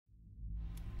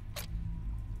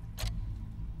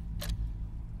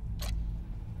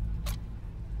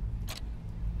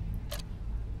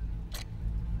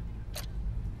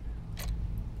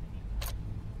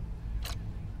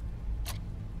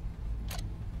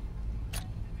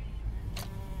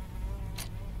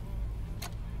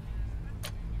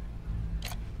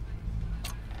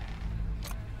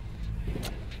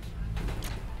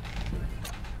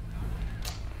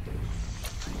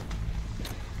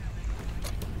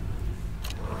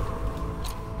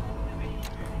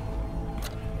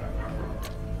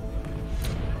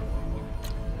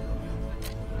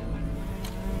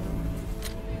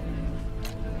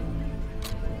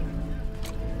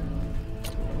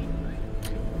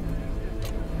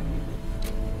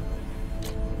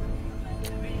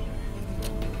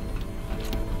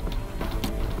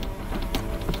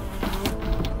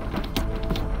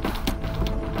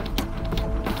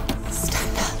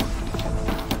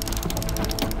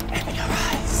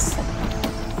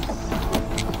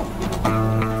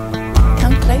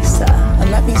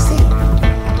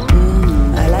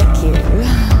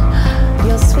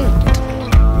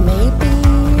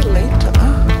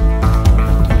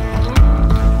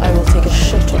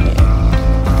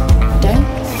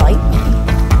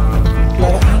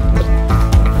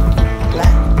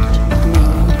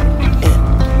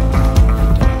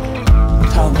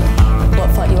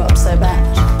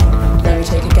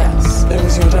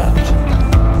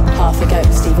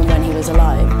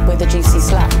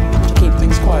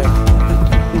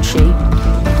she?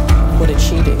 What did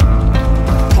she do?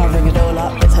 Covering it all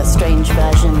up with her strange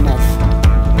version of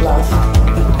love.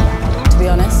 To be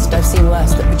honest, I've seen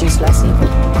worse that produce less evil.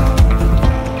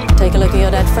 Take a look at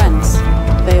your dead friends.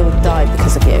 They all died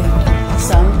because of you.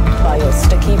 Some by your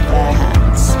sticky bare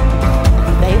hands.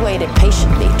 They waited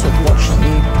patiently to watch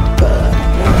you burn.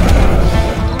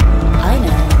 I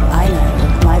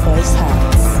know, my voice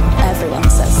hurts. Everyone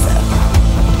says so.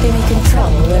 Give me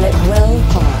control and it will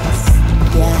pass.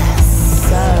 Yes,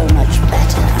 so much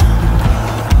better.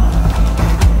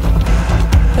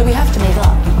 But we have to move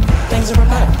on. Things are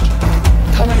prepared.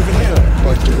 Come over here,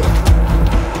 my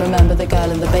dear. Remember the girl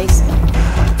in the basement?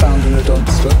 Found in a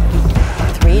dumpster.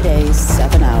 3 days,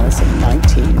 7 hours and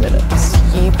 19 minutes.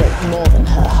 You broke more than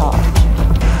her heart.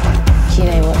 You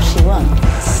know what she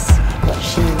wants? What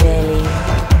she really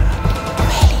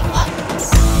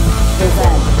wants?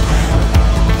 Revenge.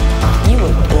 You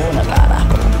were born a bad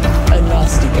apple. A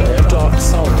nasty boy, a dark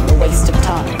soul, a waste of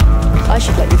time. I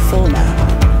should let you fall now,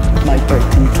 my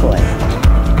broken toy.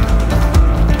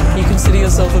 You consider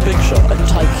yourself a big shot? A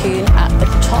tycoon at the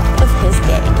top of his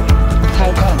game.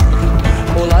 How come?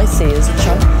 All I see is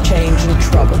chump change and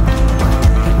trouble.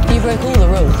 You broke all the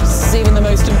rules, Even the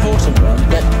most important one.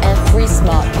 that every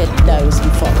smart kid knows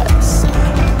and follows.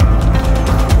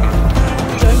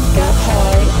 Don't get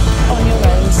high on your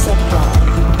own supply.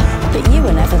 But you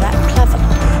were never that clever.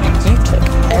 You took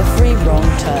every wrong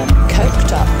turn,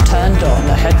 coked up, turned on,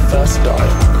 A head-first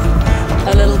dive.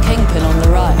 a little kingpin on the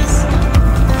rise.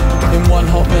 In 1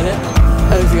 hot minute,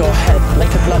 Over your head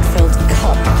like a blood-filled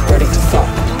cup, ready to fuck.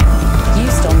 you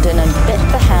stormed in and bit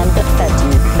the hand that fed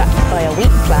you, backed by a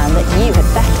weak plan that you had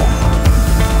better.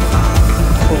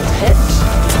 Called hit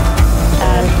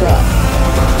and run.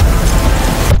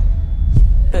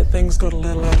 Bet things got a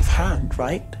little out of hand,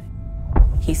 right?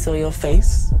 He saw your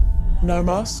face. No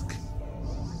mask?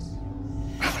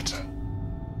 Amateur.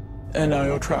 And now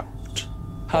you're trapped.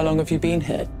 How long have you been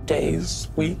here? Days?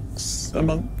 Weeks? A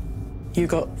month? You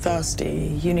got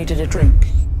thirsty. You needed a drink.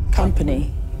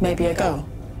 Company. Maybe a girl.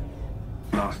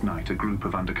 Last night, a group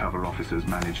of undercover officers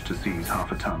managed to seize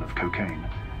half a ton of cocaine.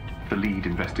 The lead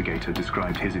investigator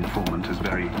described his informant as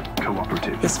very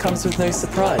cooperative. This comes with no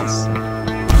surprise.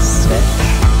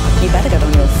 Switch. You better get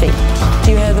on your feet.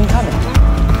 Do you hear them coming?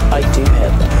 I do hear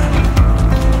them.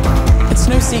 It's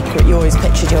no secret you always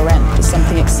pictured your end as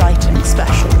something exciting,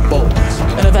 special, Bold.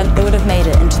 an event that would have made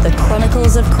it into the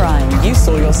chronicles of crime. You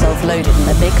saw yourself loaded in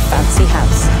a big fancy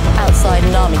house. Outside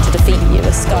an army to defeat you,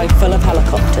 a sky full of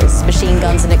helicopters, machine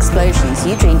guns and explosions.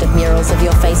 You dreamed of murals of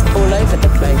your face all over the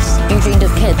place. You dreamed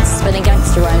of kids spinning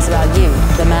gangster rhymes about you,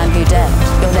 the man who dared.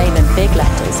 Your name in big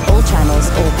letters, all channels,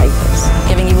 all papers.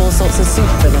 Giving you all sorts of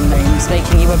supervillain names,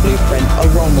 making you a blueprint, A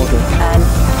role model. an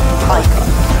icon.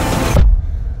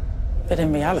 But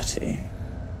in reality,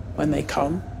 when they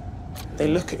come, they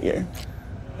look at you.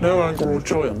 No anger or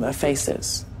joy on their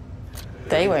faces.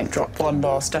 They won't Drop one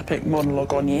last epic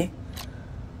monologue on you.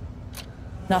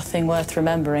 Nothing worth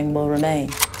remembering will remain.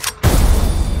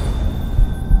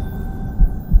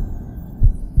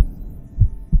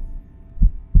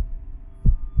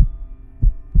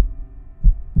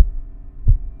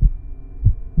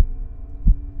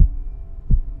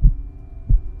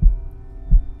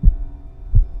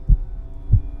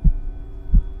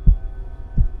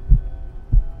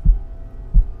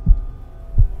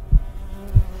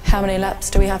 How many laps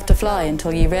do we have to fly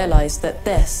until you realize that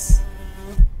this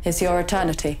is your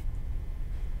eternity?